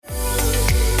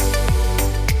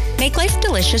Make Life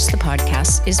Delicious, the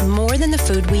podcast, is more than the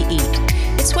food we eat.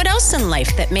 It's what else in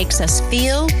life that makes us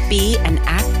feel, be, and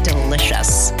act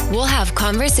delicious. We'll have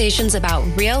conversations about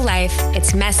real life,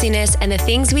 its messiness, and the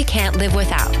things we can't live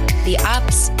without. The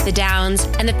ups, the downs,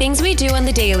 and the things we do on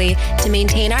the daily to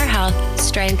maintain our health,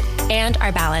 strength, and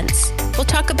our balance. We'll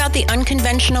talk about the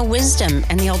unconventional wisdom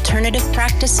and the alternative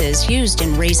practices used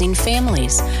in raising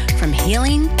families, from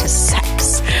healing to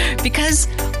sex, because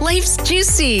life's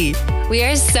juicy. We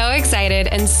are so excited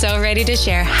and so ready to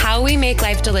share how we make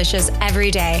life delicious every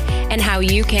day and how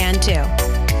you can too.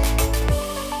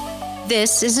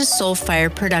 This is a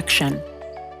Soulfire production.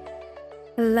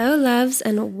 Hello, loves,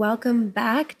 and welcome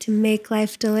back to Make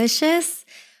Life Delicious.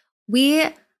 We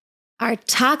are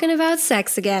talking about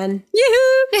sex again.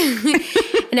 Yoo-hoo!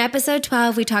 In episode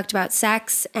 12, we talked about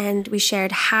sex and we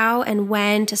shared how and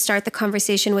when to start the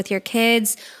conversation with your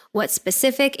kids, what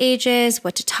specific ages,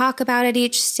 what to talk about at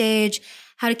each stage,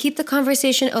 how to keep the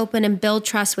conversation open and build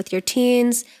trust with your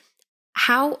teens.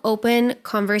 How open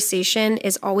conversation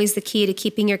is always the key to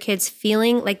keeping your kids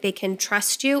feeling like they can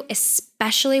trust you,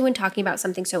 especially when talking about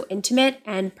something so intimate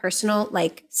and personal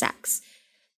like sex.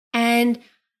 And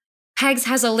Pegs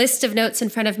has a list of notes in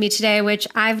front of me today, which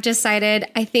I've decided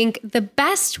I think the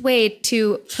best way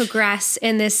to progress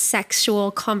in this sexual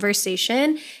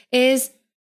conversation is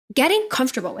getting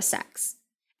comfortable with sex.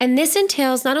 And this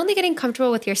entails not only getting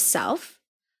comfortable with yourself,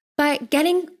 but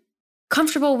getting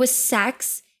comfortable with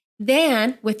sex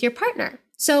than with your partner.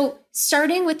 So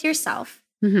starting with yourself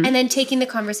and then taking the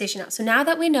conversation out. So now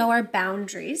that we know our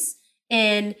boundaries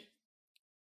and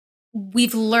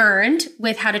we've learned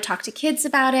with how to talk to kids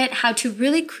about it, how to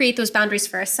really create those boundaries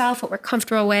for ourselves, what we're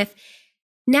comfortable with.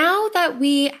 Now that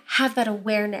we have that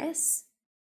awareness,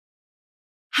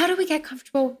 how do we get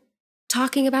comfortable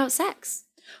talking about sex?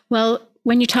 Well,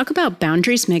 when you talk about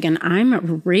boundaries, Megan,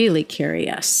 I'm really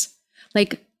curious.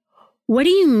 Like, what do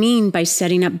you mean by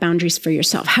setting up boundaries for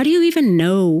yourself? How do you even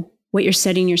know what you're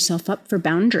setting yourself up for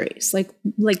boundaries?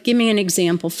 Like give me an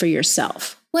example for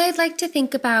yourself. Well, I'd like to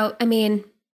think about,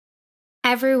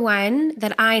 everyone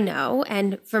that I know,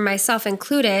 and for myself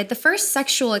included, the first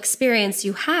sexual experience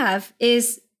you have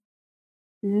is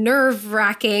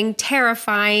nerve-wracking,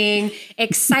 terrifying,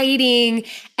 exciting,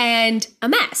 and a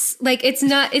mess.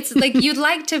 It's like you'd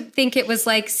like to think it was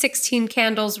like 16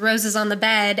 candles, roses on the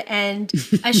bed, and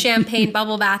a champagne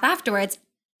bubble bath afterwards.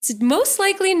 It's most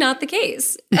likely not the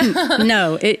case.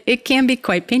 No, it can be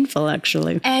quite painful,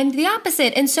 actually. And the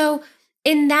opposite. And so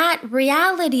in that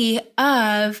reality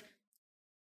of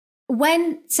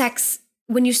when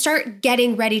you start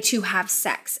getting ready to have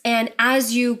sex, and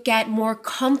as you get more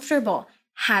comfortable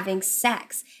having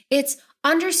sex, it's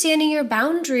understanding your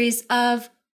boundaries of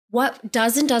what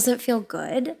does and doesn't feel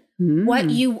good, what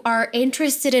you are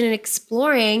interested in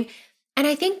exploring. And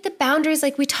I think the boundaries,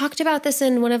 like we talked about this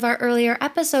in one of our earlier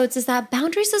episodes, is that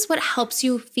boundaries is what helps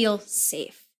you feel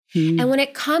safe. And when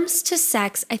it comes to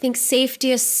sex, I think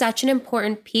safety is such an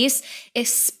important piece,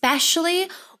 especially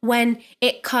when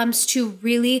it comes to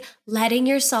really letting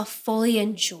yourself fully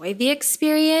enjoy the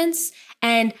experience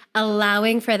and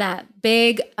allowing for that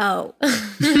big O.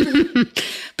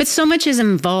 But so much is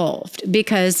involved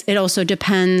because it also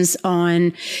depends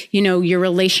on, your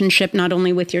relationship, not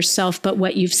only with yourself, but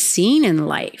what you've seen in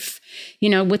life.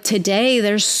 With today,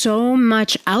 there's so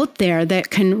much out there that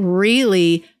can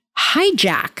really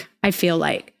hijack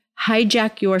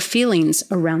your feelings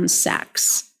around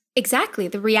sex. Exactly.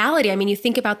 The reality. You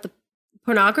think about the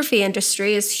pornography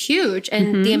industry is huge,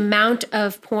 and the amount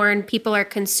of porn people are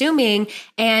consuming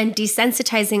and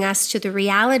desensitizing us to the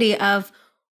reality of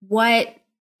what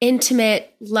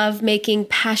intimate, lovemaking,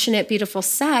 passionate, beautiful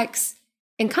sex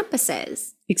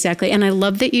encompasses. Exactly. And I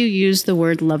love that you use the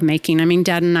word lovemaking.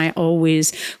 Dad and I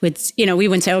always would, we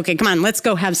wouldn't say, okay, come on, let's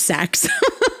go have sex.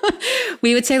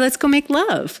 We would say, let's go make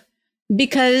love,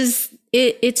 because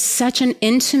it's such an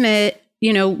intimate,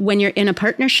 when you're in a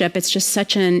partnership, it's just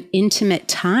such an intimate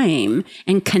time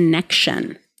and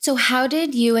connection. So how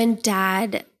did you and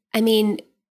Dad,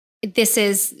 this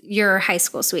is your high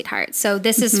school sweetheart. So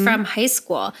this is from high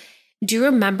school. Do you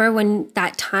remember when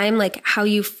that time, like how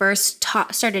you first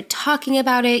started talking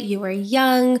about it? You were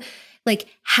young. Like,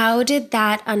 how did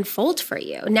that unfold for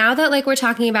you? Now that we're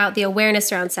talking about the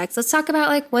awareness around sex, let's talk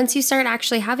about once you start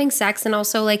actually having sex and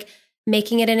also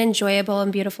making it an enjoyable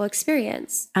and beautiful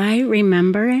experience. I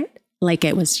remember it like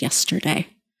it was yesterday.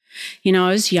 I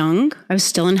was young. I was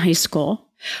still in high school,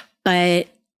 but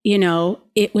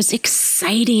it was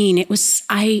exciting.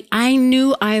 I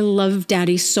knew I loved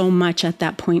Daddy so much at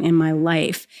that point in my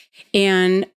life.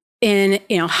 And in,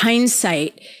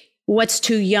 hindsight, what's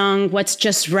too young, what's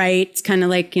just right. It's kind of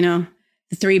like,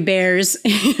 the three bears,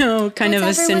 kind of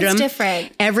a syndrome.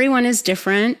 Different. Everyone is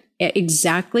different.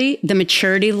 Exactly. The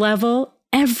maturity level,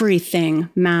 everything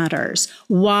matters.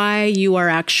 Why you are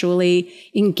actually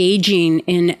engaging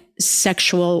in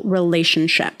sexual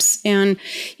relationships. And,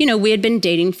 we had been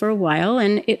dating for a while,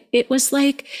 and it was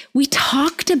like, we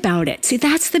talked about it. See,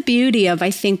 that's the beauty of, I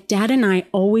think Dad and I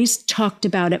always talked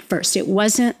about it first. It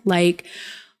wasn't like,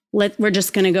 we're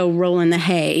just going to go roll in the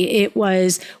hay. It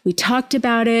was, we talked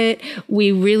about it.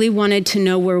 We really wanted to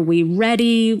know, were we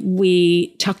ready?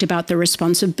 We talked about the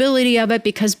responsibility of it,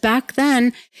 because back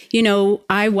then,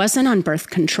 I wasn't on birth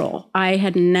control. I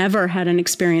had never had an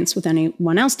experience with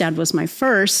anyone else. Dad was my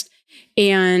first.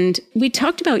 And we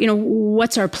talked about,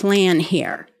 what's our plan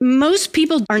here? Most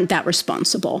people aren't that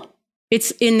responsible.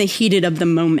 It's in the heated of the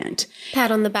moment. Pat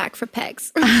on the back for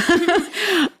pegs.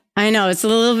 I know, it's a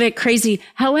little bit crazy.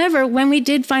 However, when we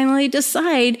did finally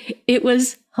decide, it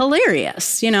was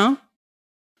hilarious,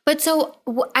 But so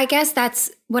I guess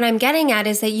that's what I'm getting at,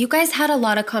 is that you guys had a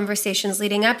lot of conversations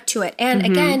leading up to it. And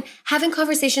again, having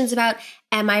conversations about,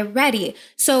 am I ready?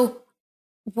 So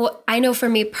what I know for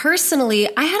me personally,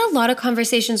 I had a lot of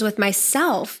conversations with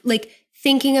myself, like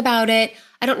thinking about it.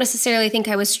 I don't necessarily think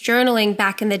I was journaling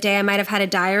back in the day. I might have had a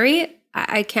diary.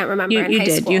 I can't remember in high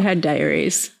school. You had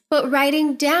diaries. But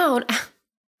writing down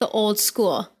the old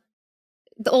school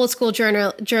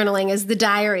journaling is the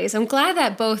diaries. I'm glad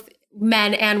that both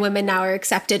men and women now are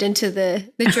accepted into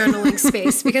the journaling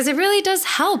space, because it really does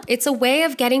help. It's a way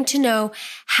of getting to know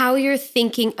how you're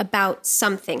thinking about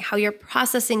something, how you're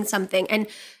processing something. And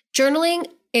journaling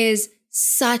is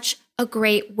such a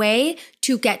great way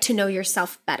to get to know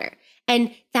yourself better.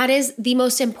 And that is the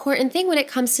most important thing when it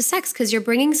comes to sex, because you're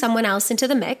bringing someone else into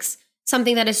the mix,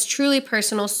 something that is truly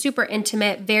personal, super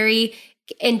intimate, very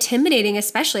intimidating,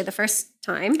 especially the first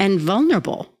time. And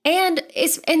vulnerable. And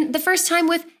it's the first time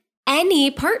with any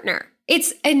partner.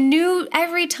 It's a new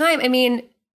every time. I mean,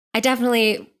 I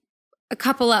definitely a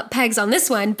couple up pegs on this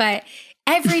one, but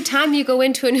every time you go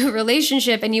into a new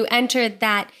relationship and you enter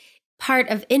that part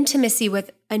of intimacy with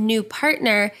a new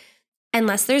partner,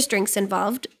 unless there's drinks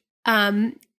involved,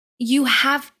 you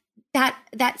have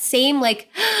that same like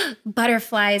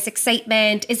butterflies,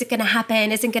 excitement. Is it going to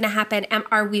happen? Isn't going to happen?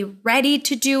 Are we ready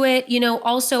to do it?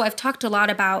 Also I've talked a lot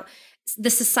about the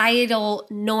societal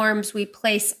norms we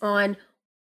place on,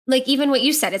 like, even what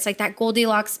you said, it's like that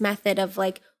Goldilocks method of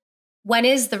like, when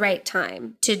is the right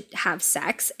time to have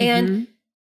sex? And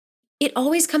it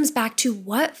always comes back to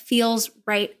what feels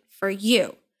right for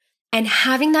you, and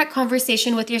having that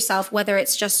conversation with yourself, whether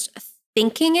it's just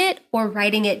thinking it or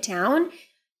writing it down,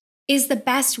 is the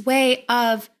best way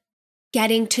of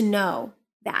getting to know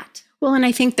that. Well, and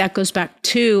I think that goes back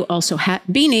to also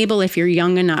being able, if you're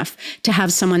young enough, to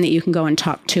have someone that you can go and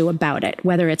talk to about it,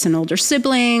 whether it's an older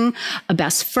sibling, a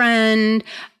best friend,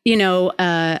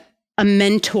 a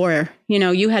mentor.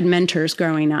 You had mentors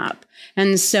growing up.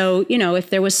 And so, if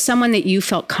there was someone that you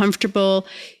felt comfortable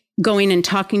going and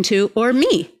talking to, or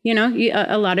me,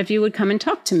 a lot of you would come and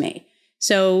talk to me.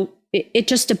 So it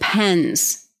just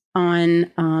depends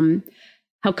on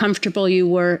how comfortable you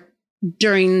were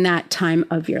during that time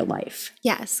of your life.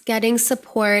 Yes, getting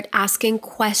support, asking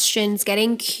questions,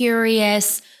 getting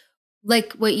curious,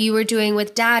 like what you were doing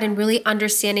with Dad, and really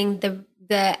understanding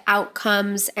the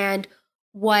outcomes and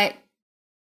what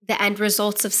the end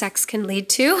results of sex can lead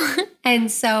to.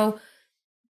 And so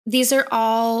these are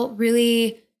all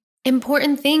really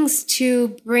important things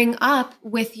to bring up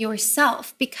with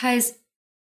yourself, because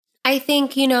I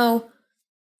think,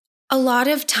 a lot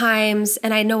of times,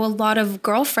 and I know a lot of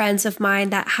girlfriends of mine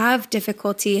that have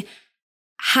difficulty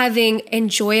having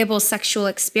enjoyable sexual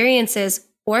experiences,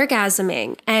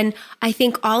 orgasming. And I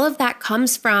think all of that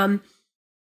comes from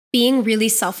being really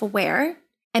self-aware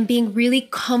and being really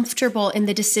comfortable in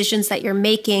the decisions that you're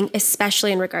making,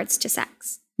 especially in regards to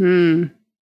sex.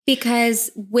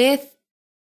 Because with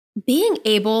being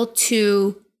able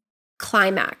to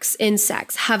climax in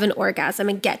sex, have an orgasm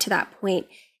and get to that point,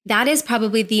 that is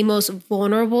probably the most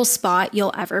vulnerable spot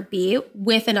you'll ever be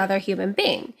with another human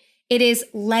being. It is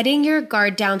letting your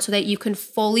guard down so that you can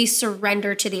fully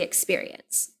surrender to the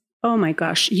experience. Oh my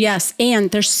gosh, yes. And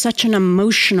there's such an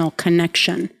emotional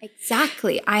connection.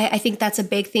 Exactly. I think that's a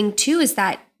big thing too, is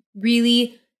that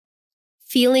really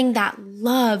feeling that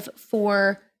love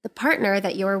for the partner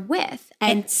that you're with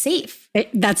and safe.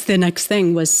 That's the next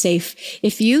thing, was safe.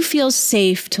 If you feel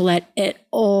safe to let it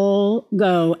all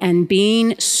go, and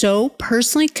being so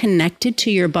personally connected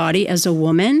to your body as a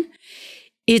woman,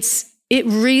 it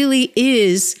really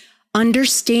is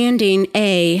understanding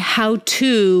how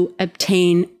to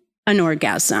obtain an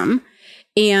orgasm,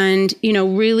 and,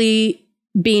 really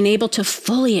being able to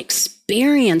fully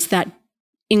experience that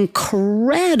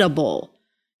incredible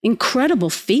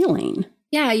feeling.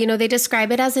 Yeah, they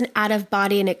describe it as an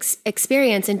out-of-body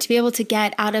experience. And to be able to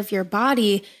get out of your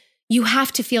body, you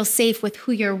have to feel safe with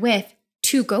who you're with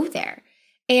to go there.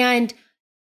 And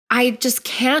I just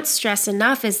can't stress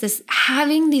enough is this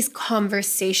having these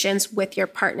conversations with your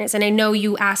partners. And I know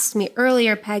you asked me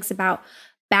earlier, Pegs, about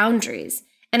boundaries.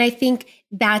 And I think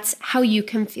that's how you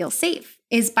can feel safe,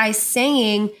 is by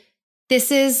saying,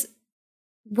 this is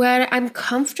what I'm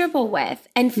comfortable with,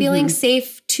 and feeling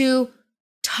safe to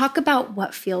talk about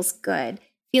what feels good,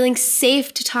 feeling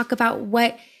safe to talk about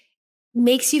what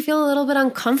makes you feel a little bit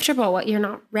uncomfortable, what you're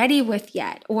not ready with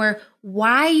yet, or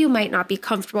why you might not be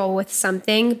comfortable with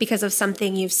something because of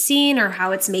something you've seen or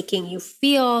how it's making you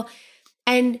feel,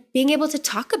 and being able to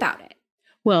talk about it.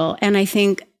 Well, and I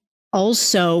think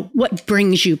also what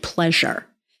brings you pleasure.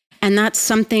 And that's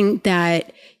something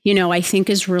that, I think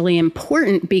is really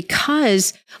important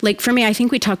because, like for me, I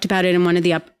think we talked about it in one of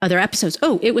the other episodes.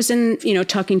 Oh, it was in,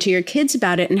 talking to your kids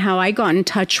about it and how I got in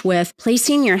touch with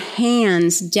placing your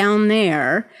hands down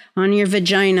there on your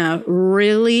vagina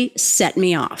really set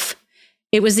me off.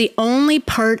 It was the only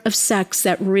part of sex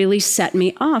that really set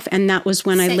me off. And that was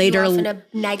when Set I later... you off in a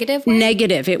negative way?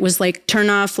 Negative. It was like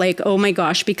turn off, like, oh my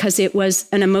gosh, because it was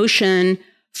an emotion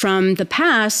from the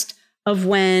past of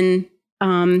when...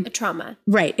 a trauma.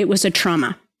 Right. It was a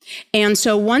trauma. And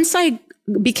so once I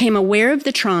became aware of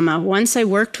the trauma, once I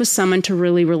worked with someone to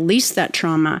really release that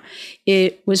trauma,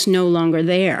 it was no longer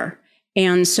there.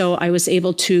 And so I was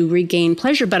able to regain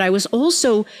pleasure. But I was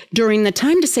also during the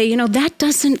time to say, that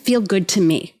doesn't feel good to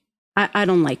me. I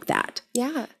don't like that.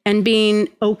 Yeah. And being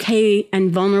okay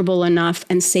and vulnerable enough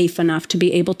and safe enough to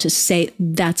be able to say,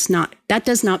 that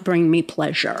does not bring me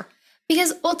pleasure.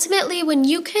 Because ultimately, when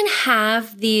you can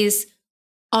have these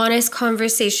honest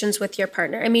conversations with your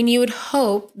partner, I mean, you would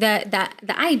hope that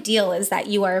the ideal is that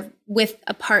you are with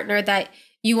a partner that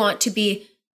you want to be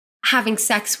having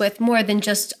sex with more than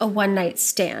just a one-night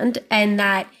stand, and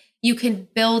that you can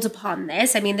build upon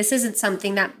this. I mean, this isn't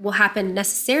something that will happen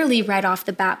necessarily right off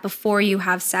the bat before you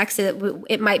have sex.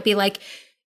 It might be like,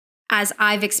 as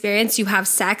I've experienced, you have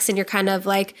sex and you're kind of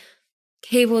like,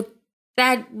 okay, well,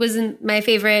 that wasn't my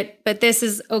favorite, but this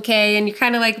is okay. And you're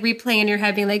kind of like replaying in your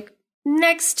head, being like,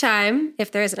 next time,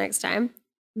 if there is a next time,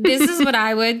 this is what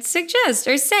I would suggest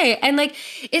or say. And like,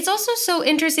 it's also so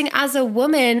interesting as a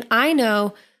woman, I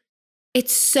know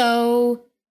it's so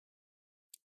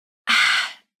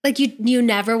like you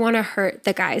never want to hurt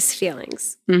the guy's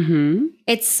feelings. Mm-hmm.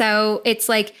 It's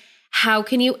like, how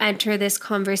can you enter this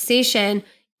conversation,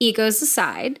 egos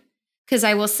aside? Because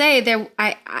I will say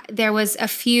there was a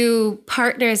few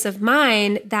partners of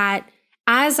mine that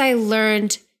as I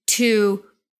learned to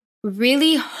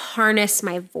really harness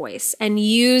my voice and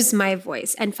use my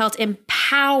voice and felt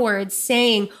empowered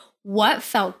saying what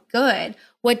felt good,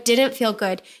 what didn't feel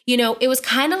good. It was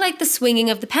kind of like the swinging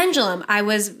of the pendulum. I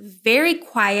was very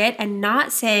quiet and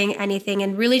not saying anything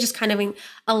and really just kind of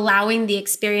allowing the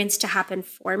experience to happen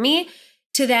for me,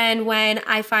 to then when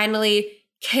I finally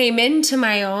came into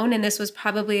my own, and this was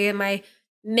probably in my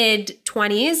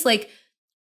mid-20s, like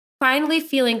finally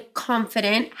feeling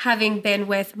confident, having been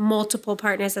with multiple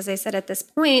partners, as I said, at this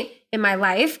point in my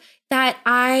life, that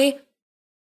I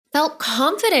felt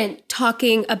confident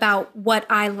talking about what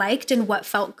I liked and what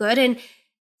felt good. And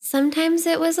sometimes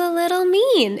it was a little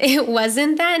mean. It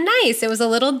wasn't that nice. It was a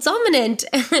little dominant,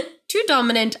 too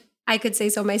dominant, I could say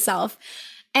so myself.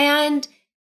 And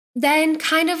then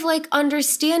kind of like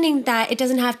understanding that it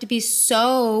doesn't have to be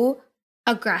so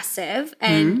aggressive,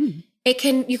 and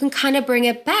you can kind of bring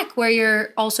it back where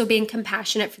you're also being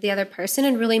compassionate for the other person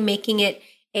and really making it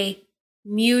a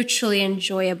mutually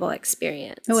enjoyable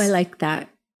experience. Oh, I like that.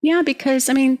 Yeah, because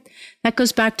that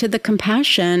goes back to the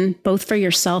compassion, both for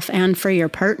yourself and for your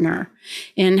partner,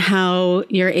 and how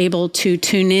you're able to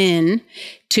tune in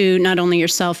to not only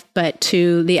yourself, but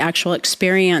to the actual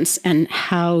experience and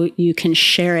how you can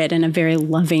share it in a very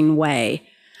loving way.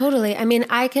 Totally.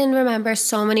 I can remember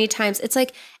so many times. It's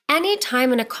like any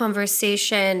time in a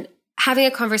conversation, having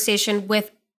a conversation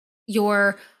with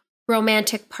your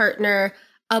romantic partner,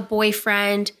 a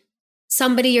boyfriend,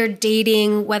 somebody you're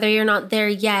dating, whether you're not there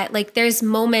yet, like there's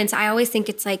moments, I always think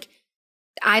it's like,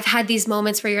 I've had these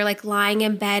moments where you're like lying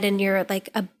in bed and you're like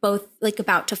both like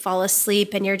about to fall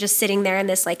asleep and you're just sitting there and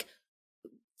this like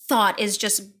thought is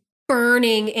just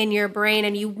burning in your brain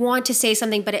and you want to say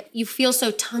something, but you feel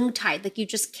so tongue-tied, like you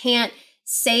just can't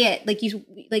say it.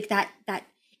 Like that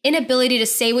inability to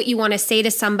say what you want to say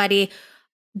to somebody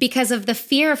because of the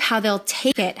fear of how they'll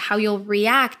take it, how you'll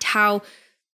react, how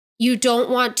you don't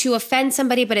want to offend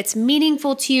somebody, but it's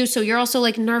meaningful to you. So you're also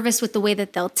like nervous with the way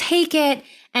that they'll take it.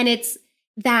 And it's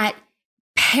that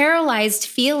paralyzed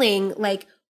feeling, like,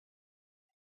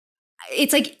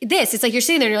 it's like this. It's like you're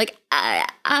sitting there and you're like,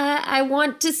 I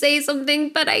want to say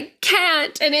something, but I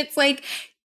can't. And it's like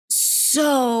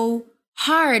so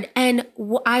hard. And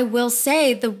I will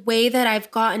say the way that I've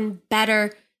gotten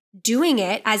better doing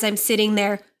it as I'm sitting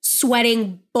there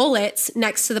sweating bullets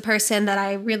next to the person that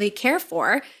I really care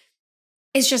for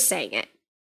is just saying it.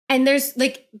 And there's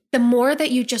like, the more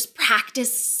that you just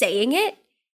practice saying it,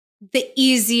 the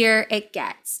easier it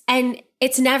gets. And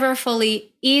it's never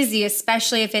fully easy,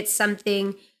 especially if it's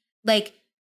something like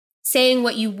saying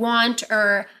what you want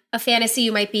or a fantasy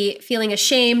you might be feeling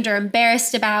ashamed or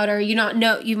embarrassed about, or you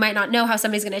might not know how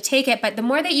somebody's going to take it. But the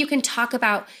more that you can talk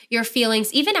about your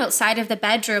feelings, even outside of the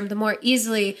bedroom, the more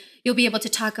easily you'll be able to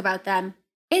talk about them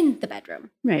in the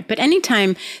bedroom. Right. But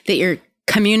anytime that you're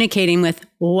communicating with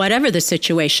whatever the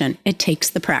situation, it takes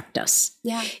the practice.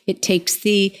 Yeah. It takes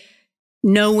the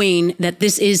knowing that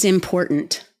this is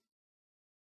important.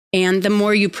 And the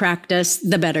more you practice,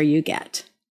 the better you get.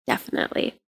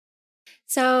 Definitely.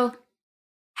 So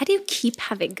how do you keep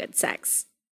having good sex?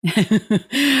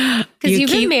 Because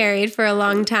you've been married for a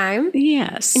long time.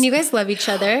 Yes. And you guys love each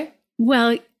other.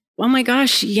 Well, oh my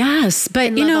gosh, yes. But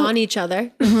and love on each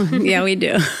other. Yeah, we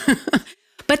do.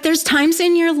 But there's times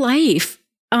in your life,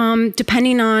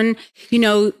 depending on,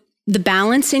 the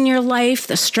balance in your life,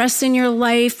 the stress in your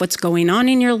life, what's going on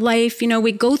in your life,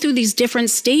 we go through these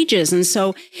different stages. And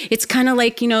so it's kind of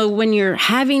like, when you're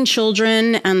having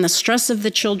children and the stress of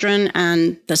the children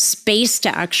and the space to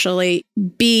actually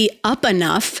be up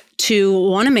enough to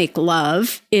want to make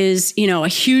love is, a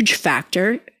huge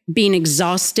factor. Being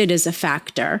exhausted is a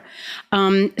factor.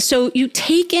 So you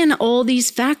take in all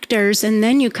these factors and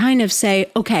then you kind of say,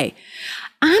 okay,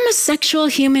 I'm a sexual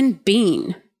human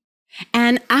being.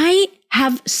 And I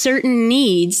have certain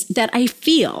needs that I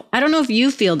feel. I don't know if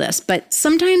you feel this, but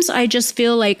sometimes I just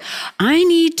feel like I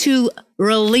need to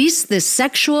release this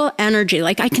sexual energy.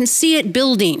 Like I can see it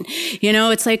building.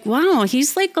 It's like, wow,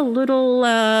 he's like a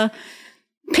little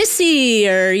pissy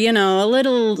or, a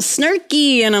little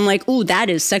snarky. And I'm like, ooh, that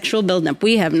is sexual buildup.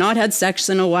 We have not had sex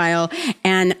in a while.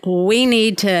 And we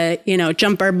need to,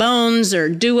 jump our bones or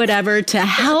do whatever to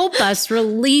help us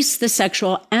release the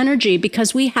sexual energy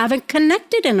because we haven't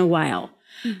connected in a while.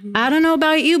 Mm-hmm. I don't know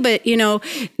about you, but,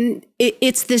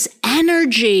 it's this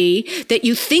energy that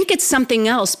you think it's something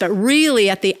else, but really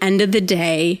at the end of the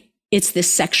day, it's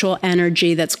this sexual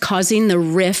energy that's causing the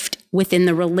rift within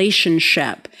the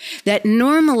relationship that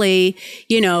normally,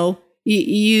 it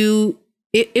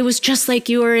was just like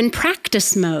you were in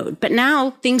practice mode, but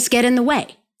now things get in the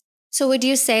way. So would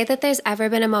you say that there's ever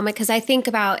been a moment, because I think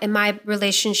about in my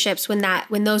relationships when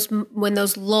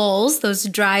those lulls, those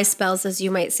dry spells, as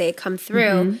you might say, come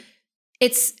through,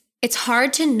 it's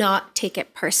hard to not take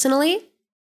it personally,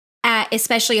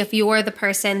 especially if you're the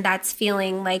person that's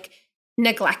feeling like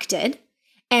neglected,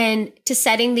 and to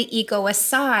setting the ego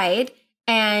aside.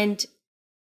 And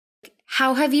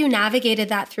how have you navigated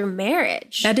that through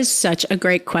marriage? That is such a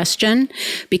great question,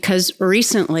 because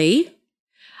recently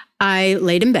I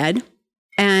laid in bed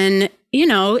and,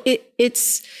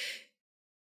 it's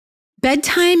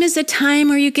bedtime is a time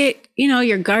where you get,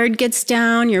 your guard gets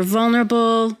down, you're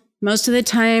vulnerable. Most of the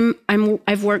time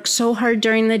I've worked so hard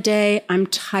during the day. I'm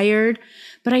tired,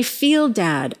 but I feel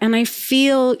Dad and I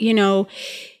feel,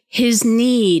 his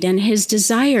need and his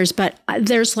desires, but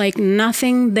there's like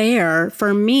nothing there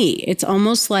for me. It's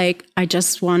almost like I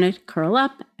just want to curl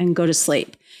up and go to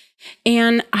sleep.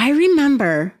 And I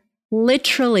remember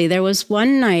literally there was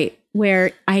one night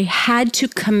where I had to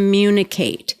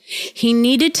communicate. He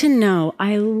needed to know,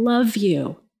 I love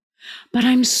you, but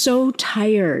I'm so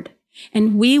tired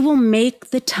and we will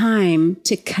make the time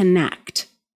to connect.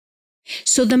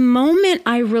 So the moment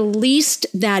I released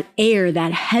that air,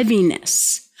 that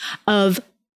heaviness of,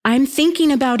 I'm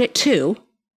thinking about it too.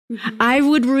 Mm-hmm. I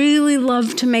would really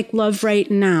love to make love right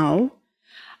now.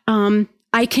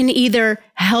 I can either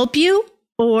help you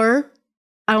or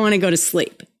I want to go to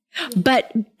sleep.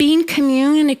 But being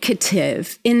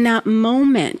communicative in that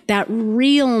moment, that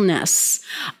realness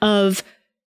of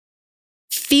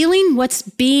feeling what's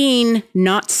being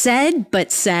not said,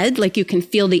 but said, like you can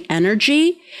feel the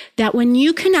energy, that when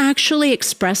you can actually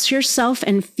express yourself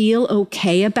and feel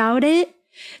okay about it,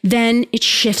 then it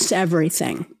shifts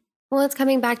everything. Well, it's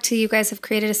coming back to you guys have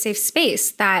created a safe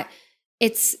space that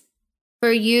it's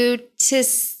for you to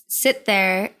sit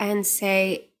there and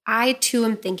say, I too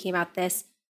am thinking about this.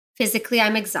 Physically,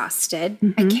 I'm exhausted.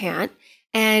 Mm-hmm. I can't.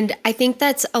 And I think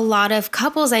that's a lot of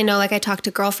couples I know, like I talk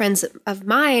to girlfriends of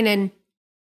mine, and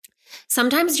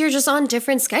sometimes you're just on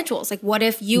different schedules. Like, what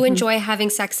if you enjoy having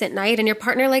sex at night and your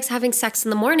partner likes having sex in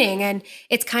the morning? And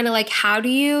it's kind of like, how do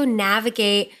you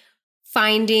navigate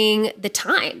finding the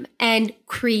time and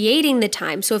creating the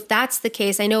time? So if that's the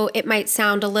case, I know it might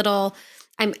sound a little,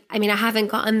 I haven't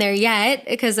gotten there yet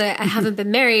because I haven't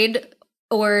been married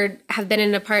or have been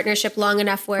in a partnership long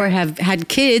enough where... Or have had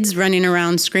kids running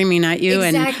around screaming at you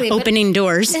and opening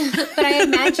doors. But I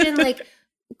imagine like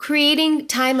creating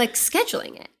time, like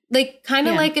scheduling it. Like kind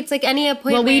of like it's like any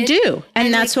appointment. Well, we do.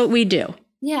 And that's what we do.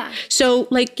 Yeah. So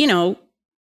like,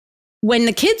 when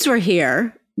the kids were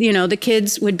here, the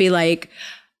kids would be like,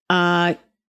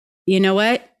 you know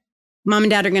what? Mom and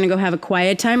Dad are going to go have a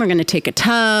quiet time. We're going to take a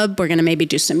tub. We're going to maybe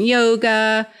do some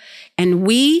yoga. And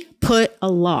we put a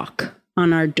lock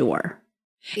on our door.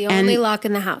 The only lock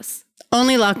in the house.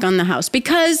 Only lock on the house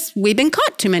because we've been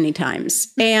caught too many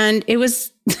times. And it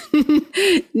was,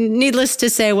 needless to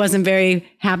say, it wasn't very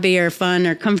happy or fun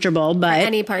or comfortable, but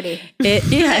any party.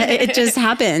 It just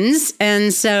happens.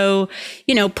 And so,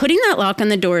 putting that lock on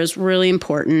the door is really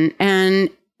important.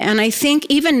 And I think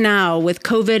even now with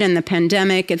COVID and the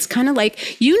pandemic, it's kind of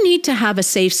like you need to have a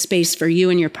safe space for you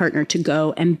and your partner to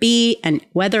go and be, and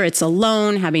whether it's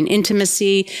alone, having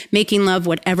intimacy, making love,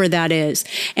 whatever that is.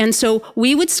 And so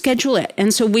we would schedule it.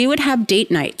 And so we would have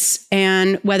date nights,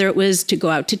 and whether it was to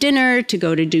go out to dinner, to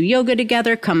go to do yoga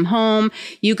together, come home,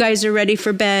 you guys are ready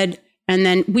for bed. And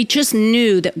then we just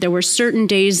knew that there were certain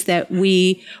days that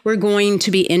we were going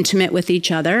to be intimate with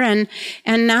each other. And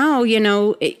now,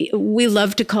 we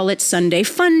love to call it Sunday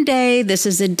Fun Day. This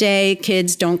is a day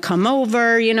kids don't come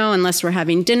over, unless we're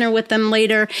having dinner with them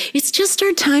later. It's just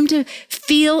our time to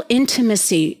feel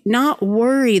intimacy, not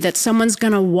worry that someone's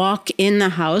going to walk in the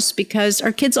house because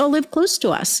our kids all live close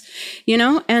to us,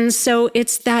 And so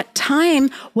it's that time,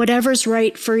 whatever's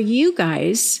right for you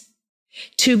guys,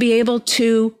 to be able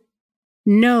to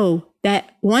know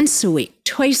that once a week,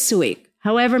 twice a week,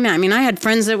 however many. I had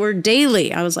friends that were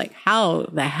daily. I was like, how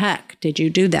the heck did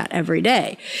you do that every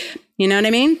day? You know what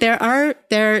I mean? There are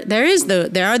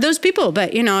those people,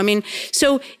 but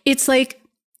so it's like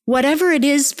whatever it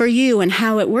is for you and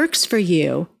how it works for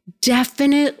you,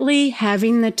 definitely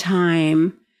having the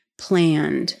time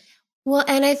planned. Well,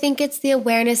 and I think it's the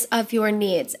awareness of your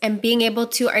needs and being able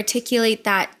to articulate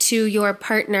that to your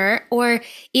partner, or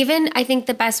even I think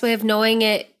the best way of knowing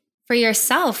it for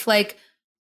yourself. Like,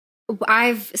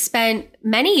 I've spent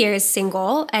many years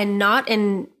single and not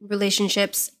in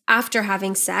relationships after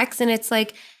having sex. And it's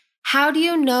like, how do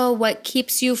you know what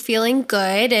keeps you feeling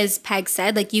good? As Peg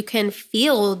said, like you can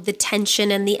feel the tension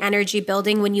and the energy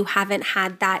building when you haven't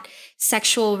had that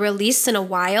sexual release in a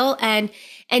while. And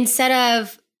instead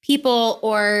of people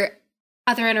or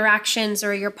other interactions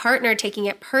or your partner taking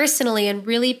it personally and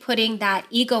really putting that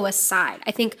ego aside.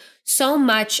 I think so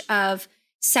much of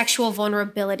sexual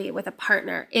vulnerability with a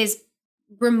partner is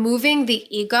removing the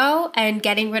ego and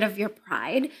getting rid of your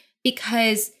pride,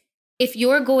 because if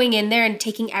you're going in there and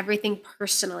taking everything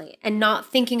personally and not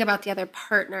thinking about the other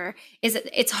partner,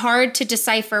 it's hard to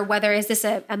decipher whether is this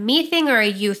a me thing or a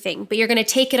you thing, but you're going to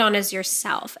take it on as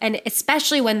yourself. And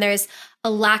especially when there's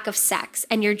a lack of sex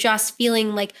and you're just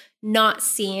feeling like not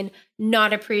seen,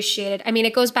 not appreciated.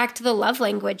 It goes back to the love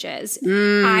languages.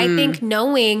 I think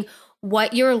knowing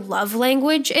what your love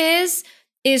language is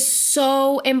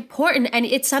so important. And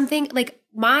it's something like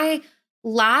my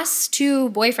last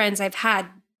two boyfriends I've had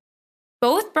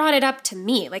both brought it up to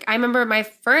me. Like I remember my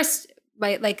first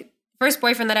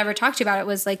boyfriend that I ever talked to about it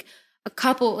was like a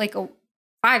couple, like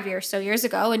 5 years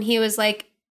ago. And he was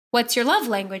like, what's your love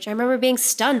language? I remember being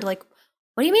stunned. Like,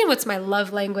 what do you mean? What's my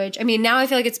love language? Now I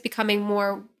feel like it's becoming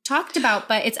more talked about,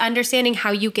 but it's understanding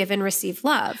how you give and receive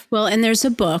love. Well, and there's a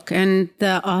book, and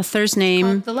the author's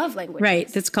name, The Love Languages.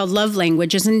 Right. It's called Love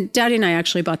Languages. And Daddy and I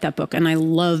actually bought that book, and I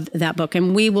love that book.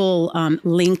 And we will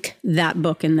link that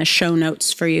book in the show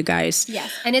notes for you guys.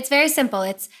 Yes. And it's very simple.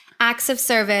 It's acts of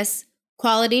service,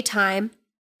 quality time,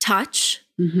 touch,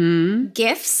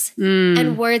 gifts,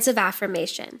 and words of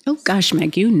affirmation. Oh gosh,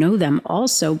 Meg, you know them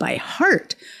also by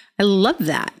heart. I love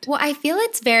that. Well, I feel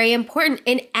it's very important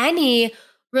in any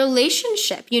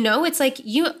relationship. It's like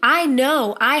I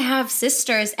know I have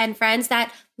sisters and friends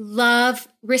that love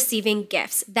receiving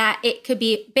gifts, that it could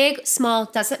be big, small,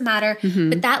 doesn't matter.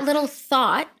 But that little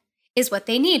thought is what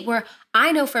they need. Where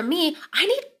I know for me, I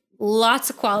need lots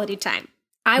of quality time.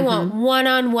 I want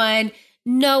one-on-one,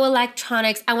 no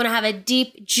electronics. I want to have a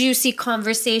deep, juicy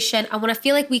conversation. I want to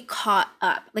feel like we caught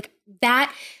up. Like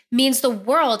that means the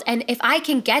world. And if I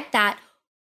can get that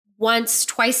once,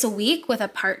 twice a week with a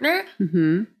partner,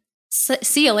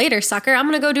 see you later, sucker. I'm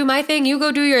going to go do my thing. You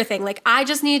go do your thing. Like, I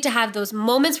just need to have those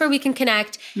moments where we can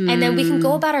connect and then we can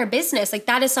go about our business. Like,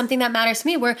 that is something that matters to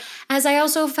me. Whereas I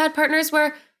also have had partners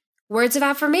where words of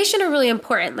affirmation are really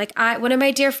important. Like, one of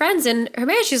my dear friends in her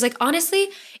marriage, she's like, honestly,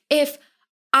 if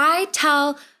I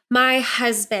tell my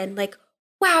husband, like,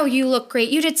 wow, you look great.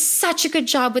 You did such a good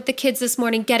job with the kids this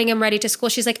morning, getting them ready to school.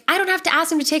 She's like, I don't have to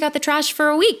ask him to take out the trash for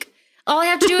a week. All I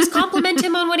have to do is compliment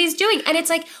him on what he's doing. And it's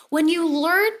like, when you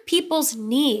learn people's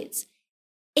needs,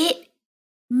 it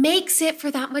makes it for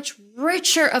that much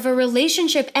richer of a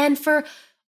relationship and for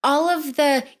all of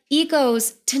the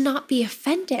egos to not be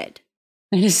offended.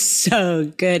 It is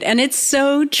so good. And it's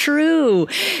so true,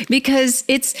 because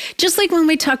it's just like when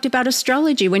we talked about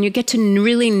astrology, when you get to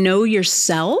really know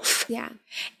yourself. Yeah.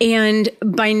 And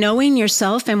by knowing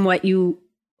yourself and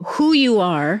who you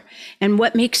are and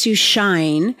what makes you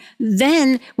shine,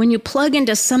 then when you plug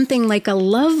into something like a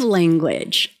love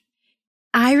language,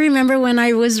 I remember when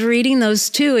I was reading those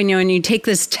too, and you take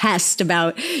this test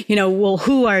about, well,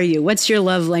 who are you? What's your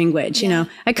love language? Yeah.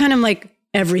 I kind of like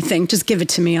everything. Just give it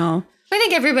to me all. I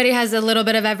think everybody has a little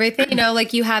bit of everything,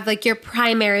 like you have like your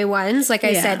primary ones. Like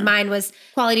I said, mine was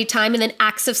quality time, and then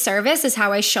acts of service is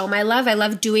how I show my love. I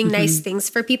love doing nice things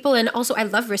for people. And also I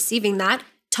love receiving that.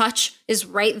 Touch is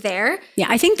right there. Yeah,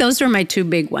 I think those were my two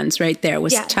big ones right there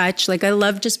was touch. Like, I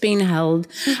love just being held.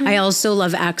 I also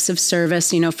love acts of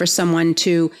service, for someone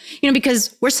to,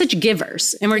 because we're such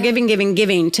givers and we're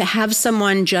giving to have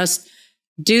someone just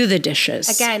do the dishes.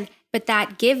 Again, but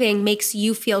that giving makes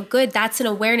you feel good. That's an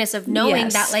awareness of knowing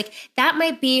that, like, that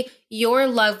might be your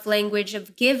love language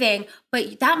of giving,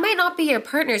 but that might not be your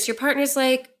partner's. Your partner's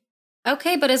like,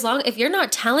 okay, but if you're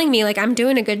not telling me like I'm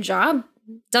doing a good job,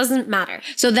 doesn't matter.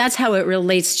 So that's how it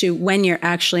relates to when you're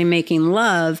actually making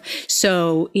love.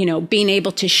 So, being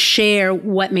able to share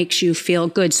what makes you feel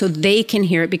good so they can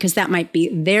hear it, because that might be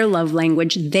their love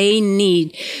language. They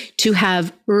need to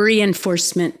have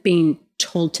reinforcement being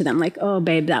told to them, like, oh,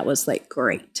 babe, that was like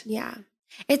great. Yeah.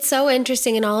 It's so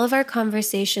interesting in all of our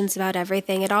conversations about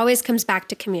everything. It always comes back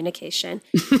to communication.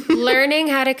 Learning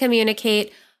how to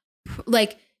communicate,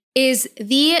 like, is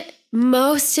the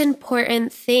most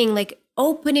important thing. Like,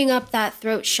 opening up that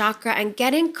throat chakra and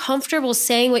getting comfortable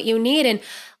saying what you need. And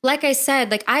like I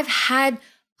said, like, I've had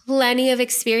plenty of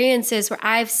experiences where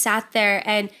I've sat there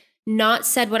and not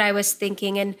said what I was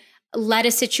thinking and let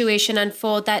a situation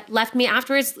unfold that left me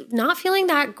afterwards not feeling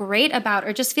that great about,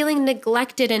 or just feeling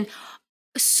neglected. And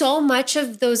so much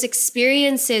of those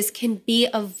experiences can be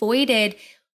avoided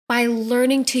by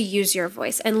learning to use your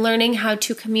voice and learning how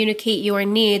to communicate your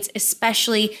needs,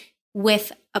 especially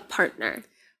with a partner.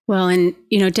 Well, and,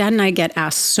 Dad and I get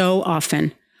asked so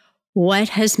often, what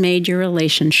has made your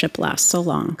relationship last so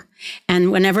long? And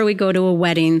whenever we go to a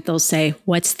wedding, they'll say,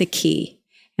 what's the key?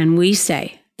 And we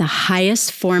say, the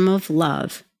highest form of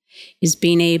love is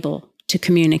being able to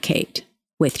communicate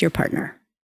with your partner.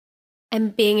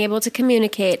 And being able to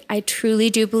communicate, I truly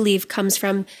do believe, comes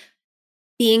from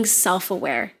being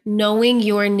self-aware, knowing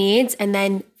your needs, and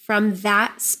then from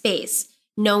that space,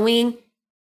 knowing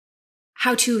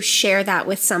how to share that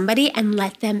with somebody and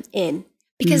let them in.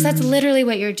 Because that's literally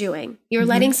what you're doing. You're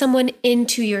letting someone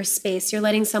into your space. You're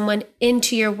letting someone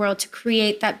into your world to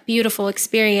create that beautiful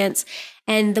experience.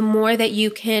 And the more that you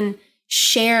can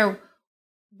share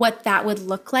what that would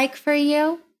look like for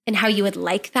you and how you would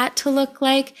like that to look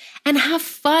like, and have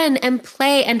fun and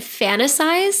play and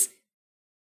fantasize,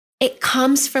 it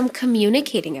comes from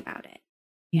communicating about it.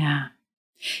 Yeah.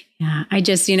 Yeah. I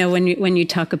just, when you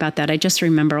talk about that, I just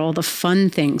remember all the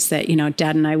fun things that,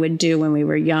 Dad and I would do when we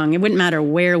were young. It wouldn't matter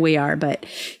where we are, but,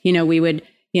 we would,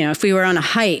 if we were on a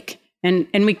hike and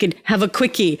we could have a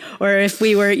quickie, or if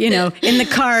we were, in the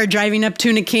car driving up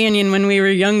Tuna Canyon when we were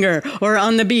younger, or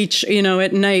on the beach,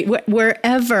 at night,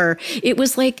 wherever, it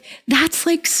was like, that's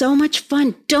like so much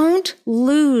fun. Don't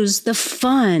lose the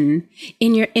fun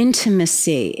in your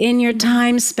intimacy, in your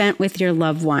time spent with your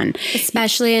loved one.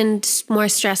 Especially in more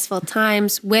stressful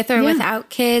times, with or without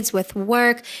kids, with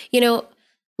work.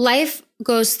 Life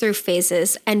goes through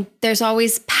phases, and there's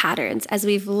always patterns, as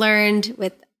we've learned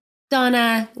with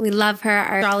Donna. We love her,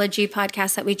 our astrology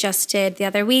podcast that we just did the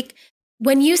other week.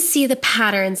 When you see the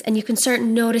patterns and you can start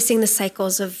noticing the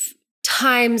cycles of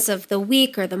times of the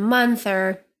week or the month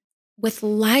or with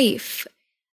life,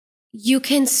 you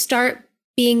can start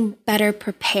being better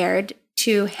prepared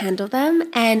to handle them,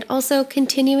 and also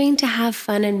continuing to have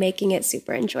fun and making it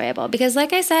super enjoyable. Because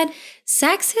like I said,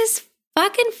 sex is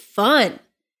fucking fun.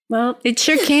 Well, it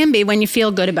sure can be when you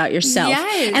feel good about yourself.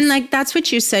 Yes. And like, that's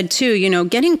what you said too,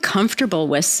 getting comfortable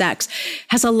with sex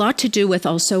has a lot to do with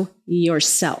also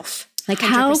yourself. Like 100%.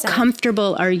 How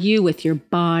comfortable are you with your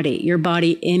body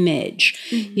image?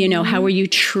 Mm-hmm. How were you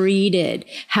treated?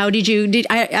 How did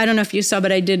I don't know if you saw,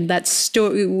 but I did that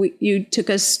story. You took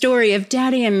a story of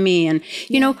Daddy and me, and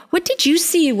what did you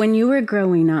see when you were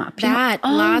growing up?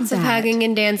 Lots of hugging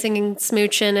and dancing and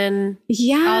smooching and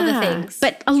all the things.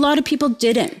 But a lot of people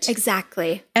didn't.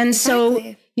 Exactly. And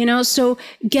so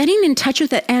getting in touch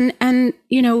with it and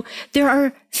there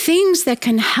are things that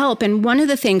can help. And one of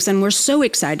the things, and we're so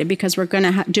excited because we're going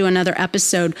to do another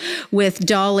episode with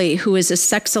Dolly, who is a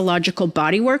sexological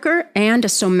body worker and a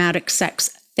somatic sex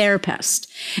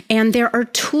therapist. And there are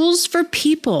tools for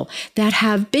people that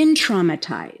have been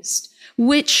traumatized,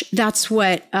 which that's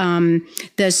what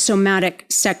the somatic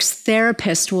sex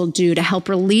therapist will do to help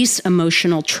release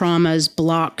emotional traumas,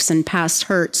 blocks, and past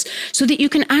hurts so that you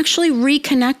can actually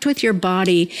reconnect with your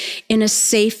body in a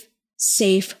safe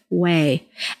way.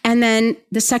 And then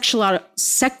the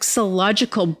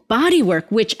sexological body work,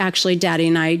 which actually Daddy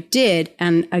and I did.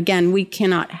 And again, we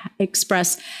cannot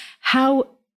express how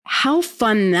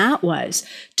fun that was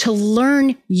to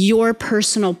learn your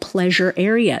personal pleasure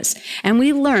areas. And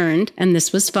we learned, and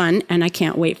this was fun, and I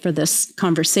can't wait for this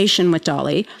conversation with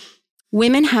Dolly,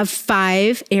 women have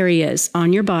 5 areas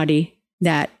on your body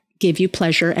that give you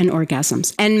pleasure and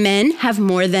orgasms. And men have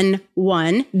more than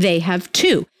 1, they have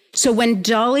 2. So when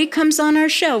Dolly comes on our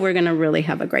show, we're going to really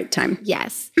have a great time.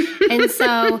 Yes. And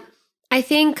so I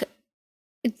think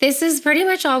this is pretty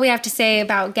much all we have to say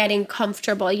about getting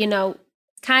comfortable.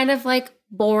 Kind of like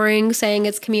boring saying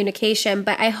it's communication,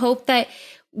 but I hope that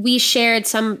we shared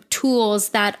some tools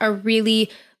that are really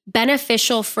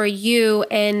beneficial for you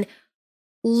in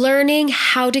learning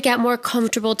how to get more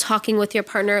comfortable talking with your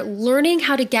partner, learning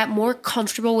how to get more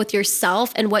comfortable with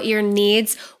yourself and what your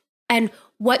needs and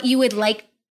what you would like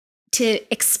to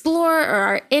explore or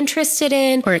are interested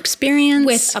in or experience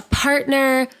with a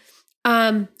partner,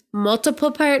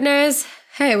 multiple partners.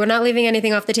 Hey, we're not leaving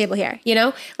anything off the table here,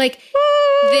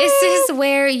 This is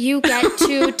where you get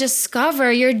to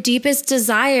discover your deepest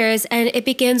desires, and it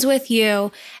begins with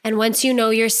you. And once you know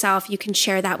yourself, you can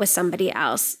share that with somebody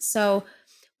else. So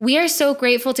we are so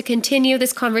grateful to continue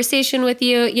this conversation with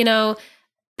you.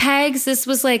 Pegs, this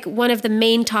was like one of the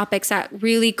main topics that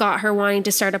really got her wanting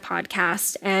to start a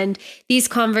podcast, and these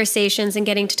conversations and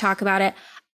getting to talk about it.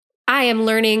 I am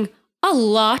learning a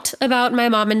lot about my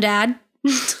mom and dad.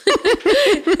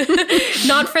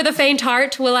 Not for the faint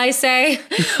heart, will I say,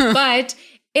 but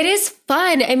it is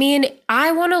fun. I mean,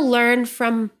 I want to learn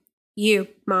from you,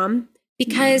 Mom,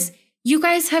 because you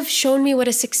guys have shown me what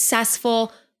a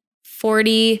successful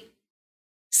 40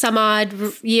 some odd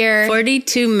year.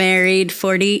 42 married,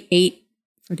 48,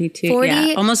 42,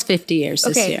 40, almost 50 years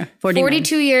this year.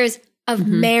 42 years of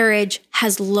marriage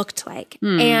has looked like.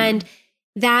 And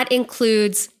that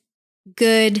includes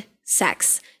good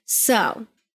sex. So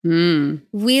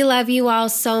we love you all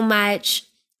so much.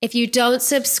 If you don't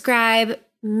subscribe,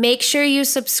 make sure you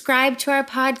subscribe to our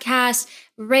podcast,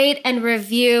 rate and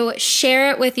review, share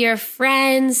it with your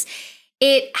friends.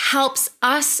 It helps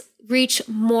us reach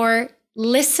more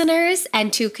listeners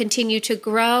and to continue to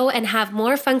grow and have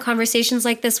more fun conversations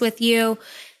like this with you.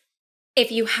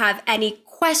 If you have any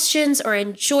questions or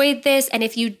enjoyed this, and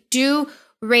if you do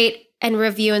rate and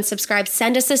review and subscribe,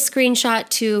 send us a screenshot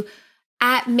to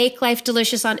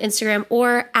 @MakeLifeDelicious on Instagram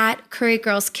or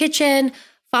 @CurryGirlsKitchen.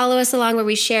 Follow us along where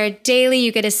we share daily.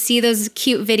 You get to see those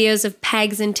cute videos of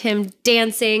Pegs and Tim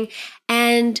dancing.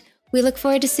 And we look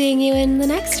forward to seeing you in the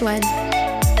next one.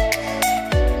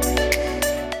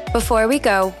 Before we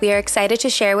go, we are excited to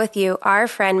share with you our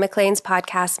friend McLean's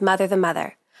podcast, Mother the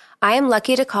Mother. I am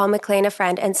lucky to call McLean a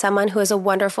friend and someone who is a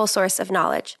wonderful source of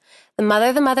knowledge. The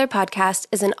Mother podcast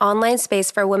is an online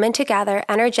space for women to gather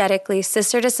energetically,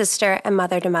 sister to sister and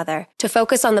mother to mother, to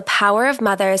focus on the power of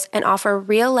mothers and offer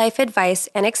real-life advice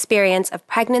and experience of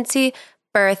pregnancy,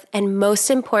 birth, and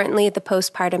most importantly, the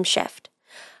postpartum shift.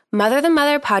 Mother the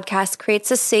Mother podcast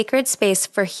creates a sacred space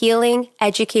for healing,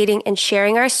 educating, and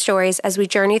sharing our stories as we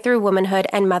journey through womanhood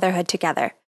and motherhood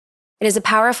together. It is a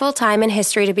powerful time in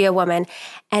history to be a woman,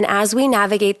 and as we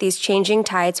navigate these changing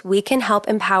tides, we can help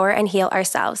empower and heal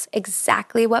ourselves,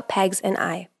 exactly what Pegs and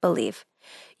I believe.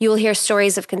 You will hear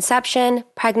stories of conception,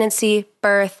 pregnancy,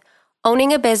 birth,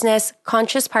 owning a business,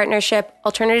 conscious partnership,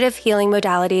 alternative healing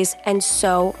modalities, and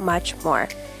so much more.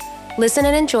 Listen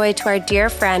and enjoy to our dear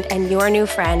friend and your new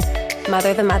friend,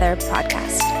 Mother the Mother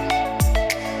podcast.